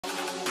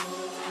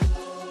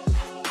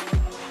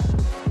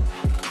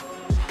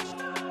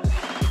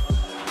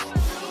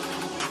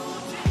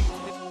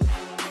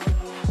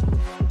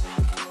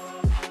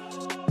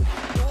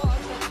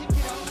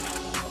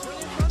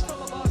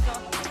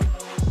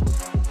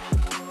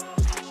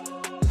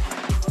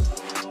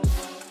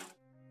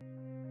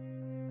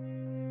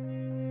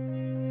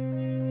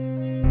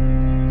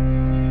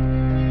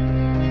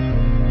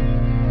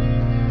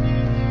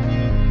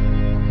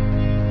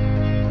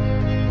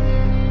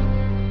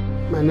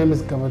name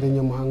is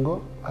Gabadinho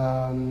Mhango.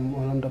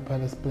 Orlando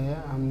Palace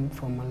player. I'm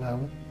from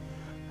Malawi.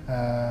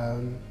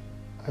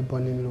 I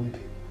born in Lumpi.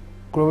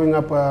 Growing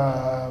up,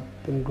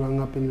 been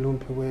growing up in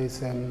Lumpi, where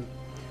it's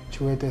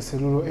situated a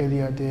rural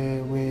area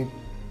there, where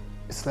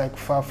it's like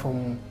far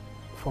from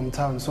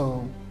town.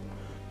 So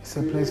it's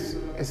a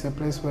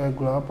place where I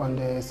grew up, and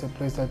it's a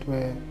place that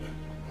where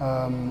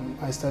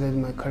I started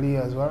my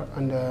career as well.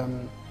 And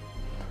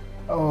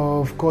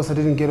of course, I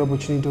didn't get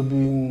opportunity of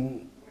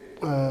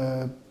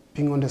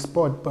being on the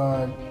spot,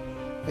 but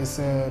it's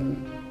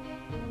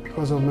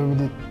because of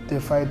maybe the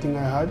fighting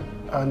I had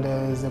and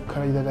the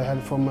courage that I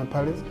had from my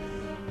parents,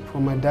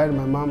 from my dad and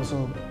my mom.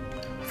 So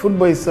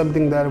football is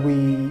something that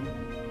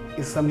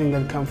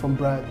comes from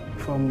blood,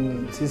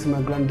 since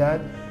my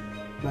granddad,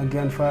 my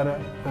grandfather,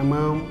 my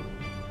mom,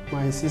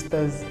 my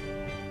sisters,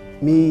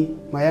 me,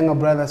 my younger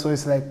brother. So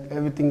it's like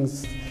everything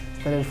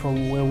started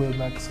from way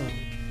back. So.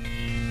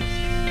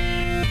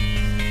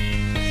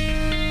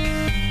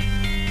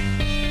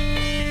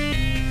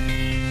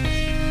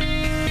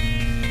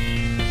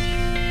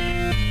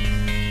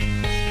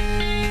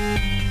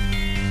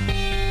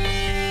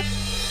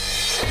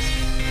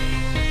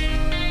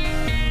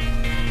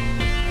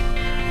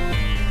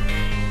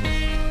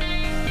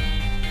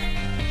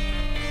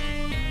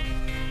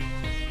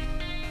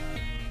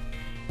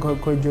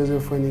 Coach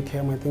Joseph, when he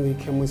came, I think he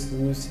came with his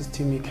new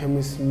system, he came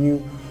with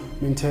new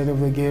mentality of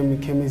the game,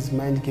 he came with his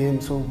mind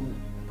game. So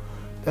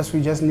that's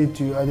we just need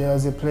to,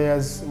 as the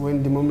players,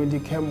 when the moment he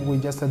came, we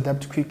just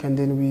adapt quick, and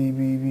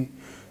then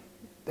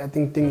I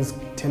think things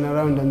turn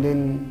around, and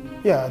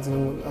then yeah, as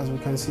we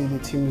can see, the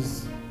team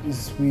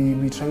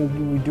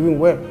we're doing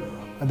well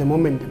at the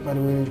moment, but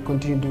we'll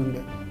continue doing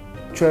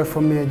that. Try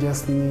for me, I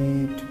just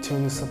need to tell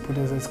the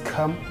supporters that's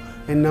come.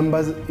 In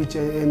numbers, each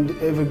and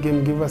every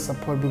game give us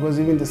support, because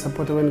even the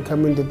supporter when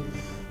coming the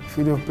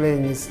field of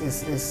playing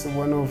is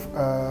one of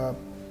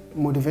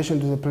motivation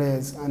to the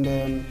players, and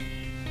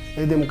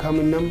let them come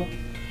in number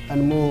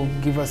and more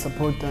give us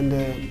support, and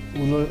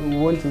we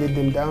won't let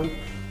them down.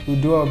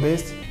 We do our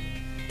best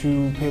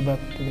to pay back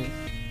to them.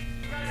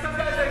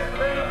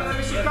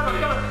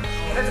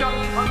 Let's go.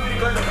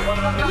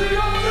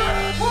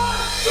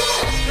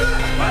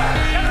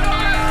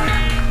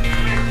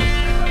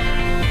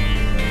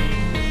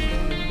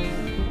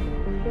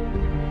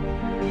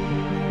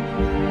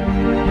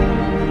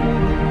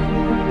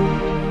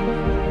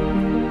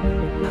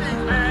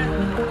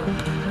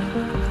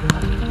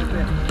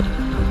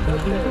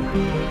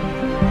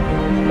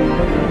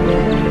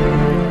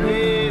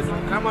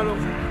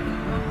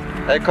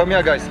 Hey, come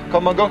here, guys.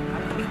 Come on, go.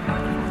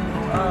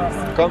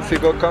 Come,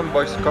 Figo. Come,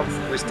 boys. Come.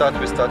 We start.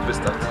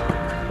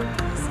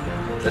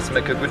 Let's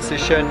make a good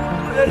session.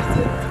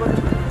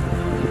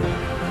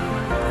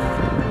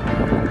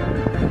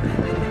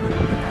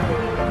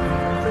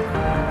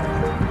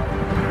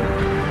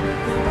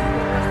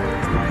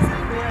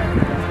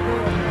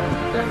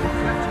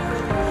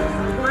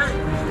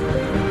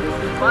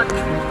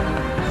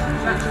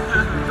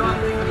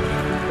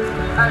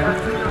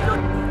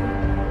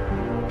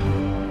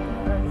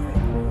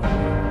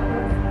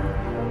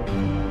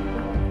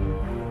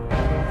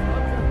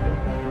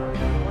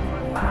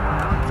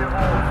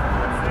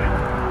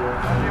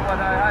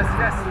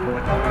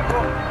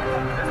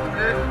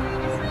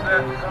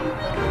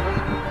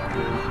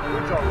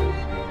 Good job.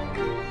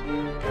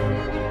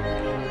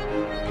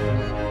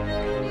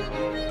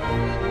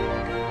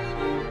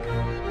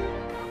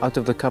 Out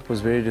of the cup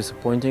was very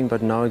disappointing,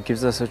 but now it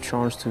gives us a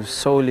chance to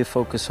solely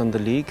focus on the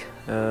league,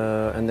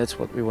 and that's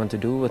what we want to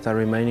do with our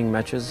remaining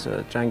matches,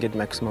 try and get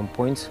maximum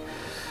points.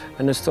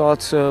 And it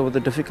starts with a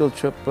difficult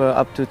trip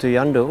up to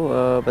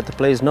Yando, but the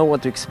players know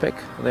what to expect.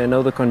 They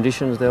know the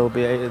conditions they'll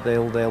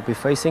be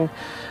facing,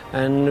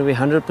 and we're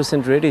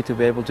 100% ready to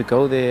be able to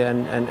go there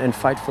and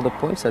fight for the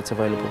points that's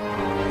available.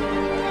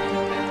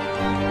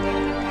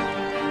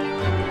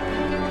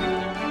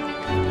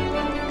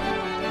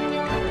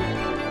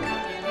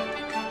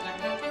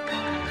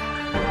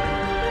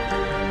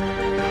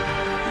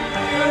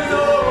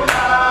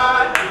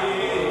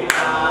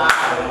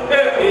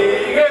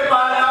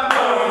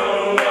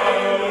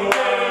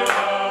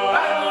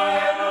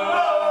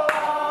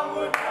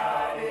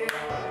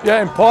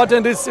 Yeah,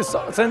 important is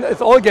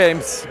all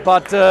games,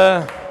 but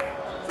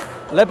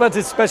Leopards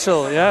is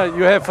special. Yeah,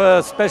 you have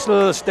a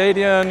special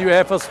stadium, you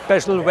have a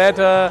special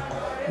weather,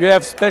 you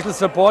have special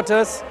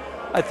supporters.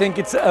 I think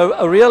it's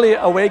a really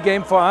away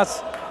game for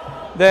us.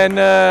 Then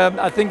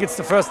I think it's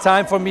the first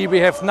time for me we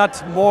have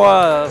not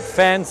more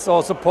fans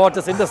or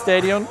supporters in the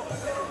stadium,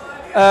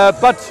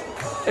 but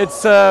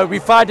it's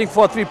we're fighting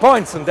for 3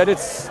 points, and that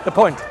is the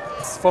point.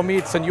 For me,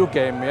 it's a new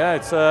game. Yeah,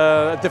 it's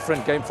a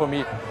different game for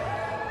me.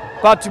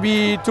 But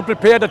to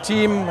prepare the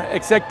team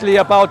exactly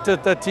about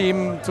the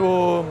team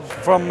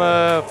from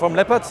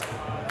Leopards,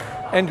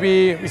 and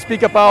we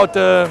speak about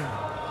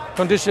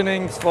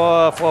conditionings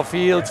for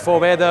fields, for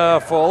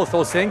weather, for all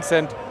those things,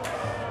 and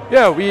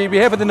yeah, we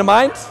have it in the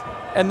mind,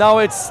 and now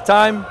it's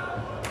time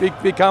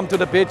we come to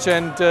the pitch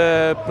and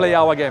play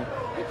our game.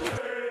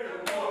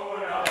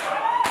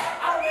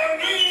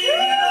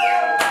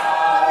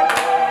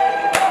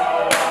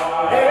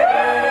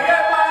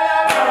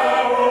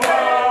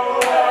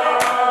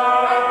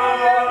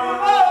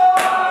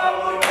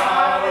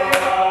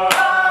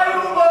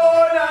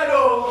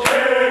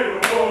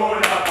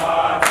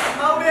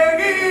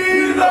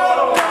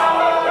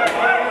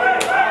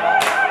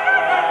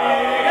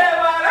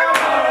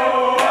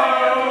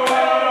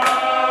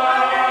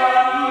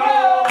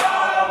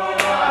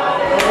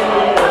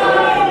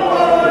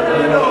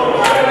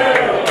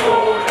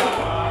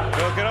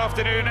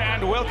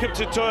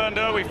 to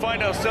Toyanda, we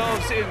find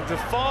ourselves in the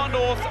far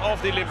north of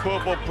the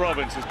Limpopo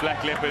province as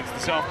Black Leopards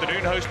this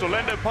afternoon host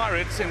Orlando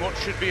Pirates in what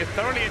should be a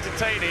thoroughly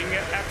entertaining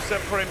ABSA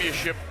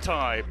Premiership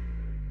tie.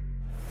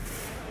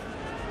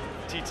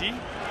 TT.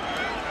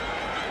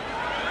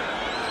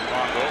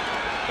 Mhango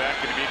back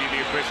and immediately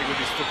impressing with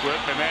his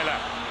footwork. Memela,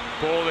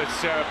 ball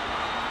that's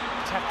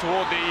tapped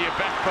toward the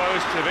back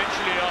post.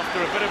 Eventually,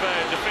 after a bit of a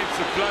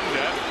defensive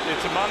blunder,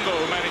 it's Mhango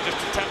who manages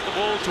to tap the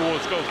ball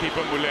towards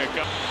goalkeeper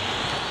Muleka.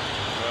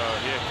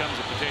 Here comes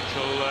a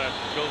potential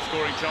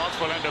goal-scoring chance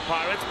for Orlando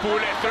Pirates.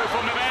 Pule through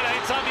from Memela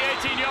inside the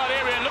 18-yard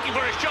area, looking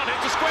for a shot.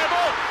 It's a square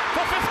ball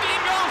for 15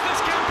 goals this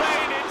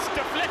campaign. It's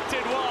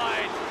deflected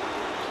wide.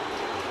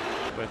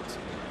 But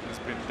it's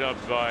been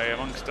dubbed by,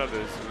 amongst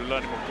others,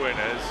 Rolando Mokwena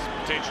as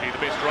potentially the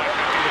best right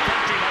back in the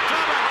country.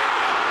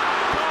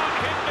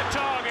 Can't hit the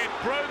target,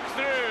 broke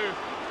through.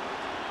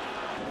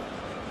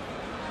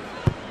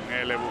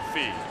 Air level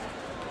feed.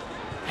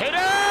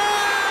 Header!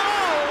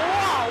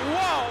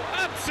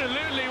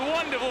 Absolutely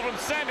wonderful from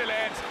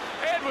Sandilands.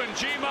 Edwin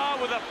Jima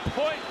with a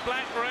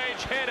point-blank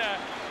range header.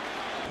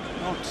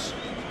 Not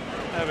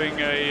having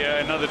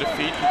another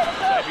defeat,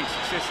 having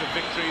successive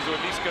victories or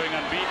at least going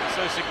unbeaten,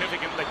 so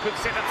significant they could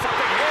set up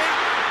something here.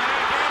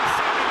 And again,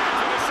 Sandilands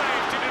with a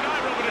save to deny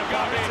Robert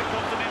Mugabe. It's a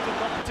continental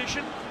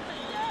competition.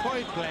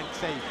 Point-blank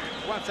save,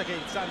 once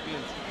again,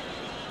 Sandilands.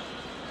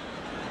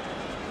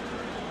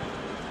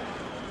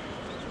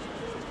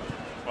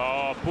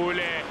 Oh,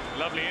 Pule,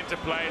 lovely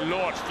interplay.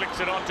 Lord flicks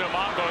it onto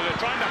Mhango. They're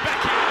trying to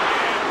back it.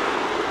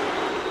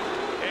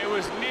 It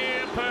was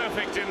near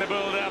perfect in the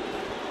build-up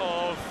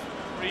of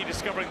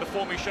rediscovering the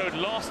form he showed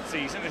last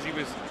season as he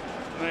was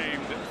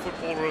named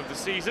Footballer of the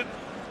Season.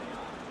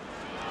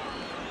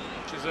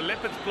 Which is a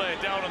Leopards player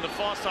down on the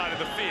far side of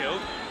the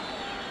field.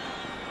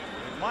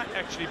 It might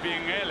actually be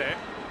Ngele.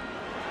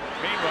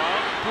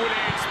 Meanwhile, Pule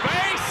in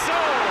space.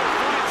 Oh,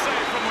 fine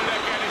save from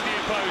Muleka at his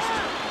near post.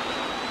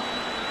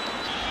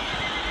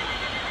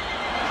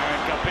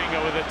 Gabadinho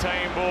with a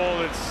tame ball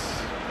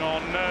that's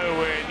gone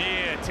nowhere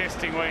near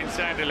testing Wayne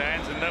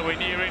Sandilands and nowhere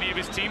near any of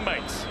his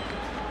teammates.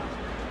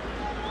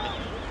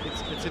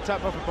 It's a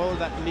type of a ball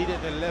that needed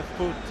a left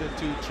foot to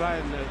try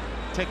and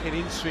take an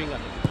in-swinger.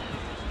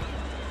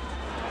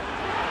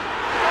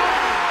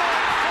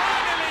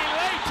 Finally,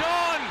 late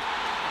on,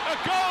 a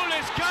goal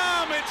has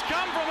come. It's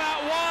come from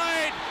out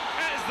wide.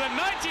 As the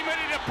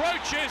 90-minute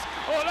approaches,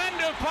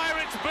 Orlando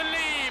Pirates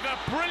believe a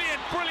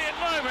brilliant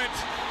moment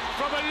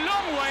from a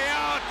long way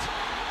out.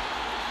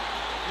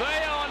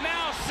 They are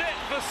now set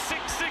for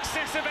 6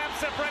 successive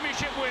ABSA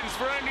Premiership wins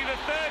for only the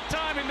 3rd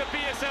time in the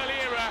PSL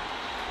era.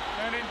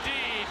 And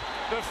indeed,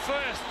 the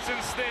first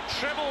since their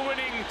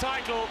treble-winning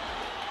title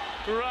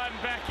run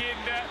back in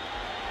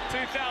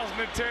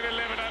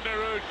 2010-11 under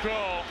Ruud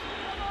Krol.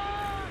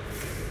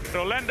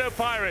 Orlando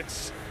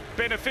Pirates,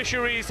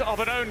 beneficiaries of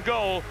an own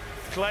goal,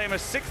 claim a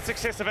 6th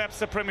successive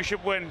ABSA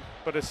Premiership win,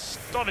 but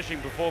astonishing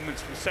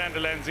performance from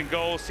Sandilands in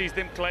goal sees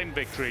them claim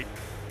victory.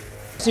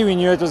 We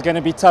knew it was going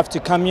to be tough to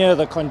come here.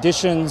 The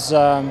conditions,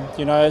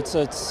 you know,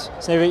 it's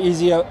never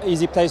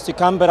easy place to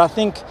come. But I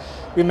think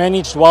we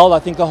managed well. I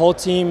think the whole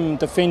team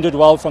defended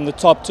well from the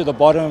top to the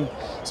bottom.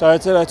 So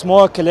it's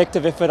more a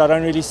collective effort. I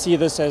don't really see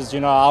this as, you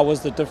know, I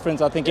was the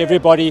difference. I think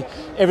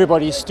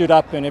everybody stood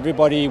up and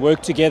everybody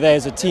worked together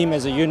as a team,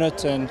 as a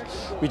unit, and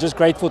we're just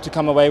grateful to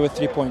come away with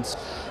 3 points.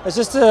 It's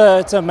just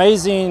it's an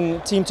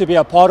amazing team to be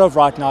a part of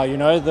right now. You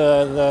know,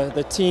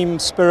 the team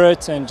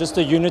spirit and just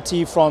the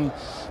unity from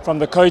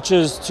the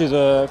coaches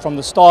from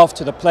the staff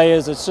to the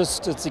players.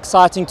 It's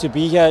exciting to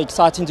be here,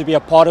 exciting to be a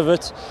part of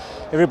it.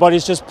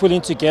 Everybody's just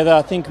pulling together.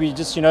 I think we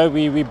just, you know,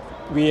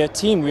 we're a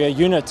team, we're a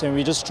unit, and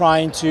we're just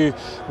trying to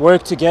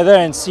work together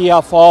and see how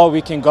far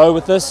we can go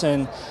with this,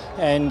 and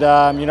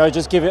you know,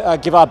 just give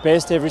our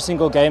best every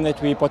single game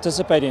that we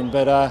participate in.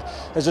 But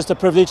it's just a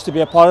privilege to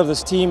be a part of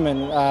this team,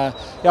 and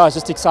yeah, it's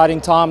just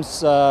exciting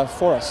times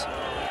for us.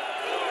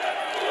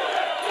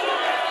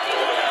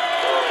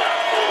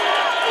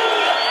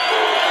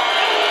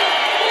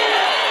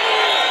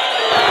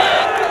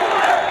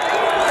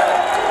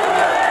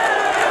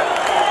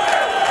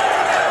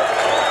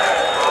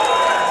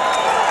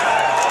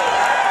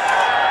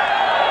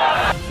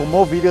 For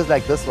more videos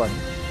like this one,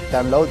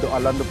 download the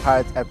Orlando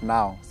Pirates app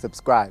now.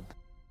 Subscribe.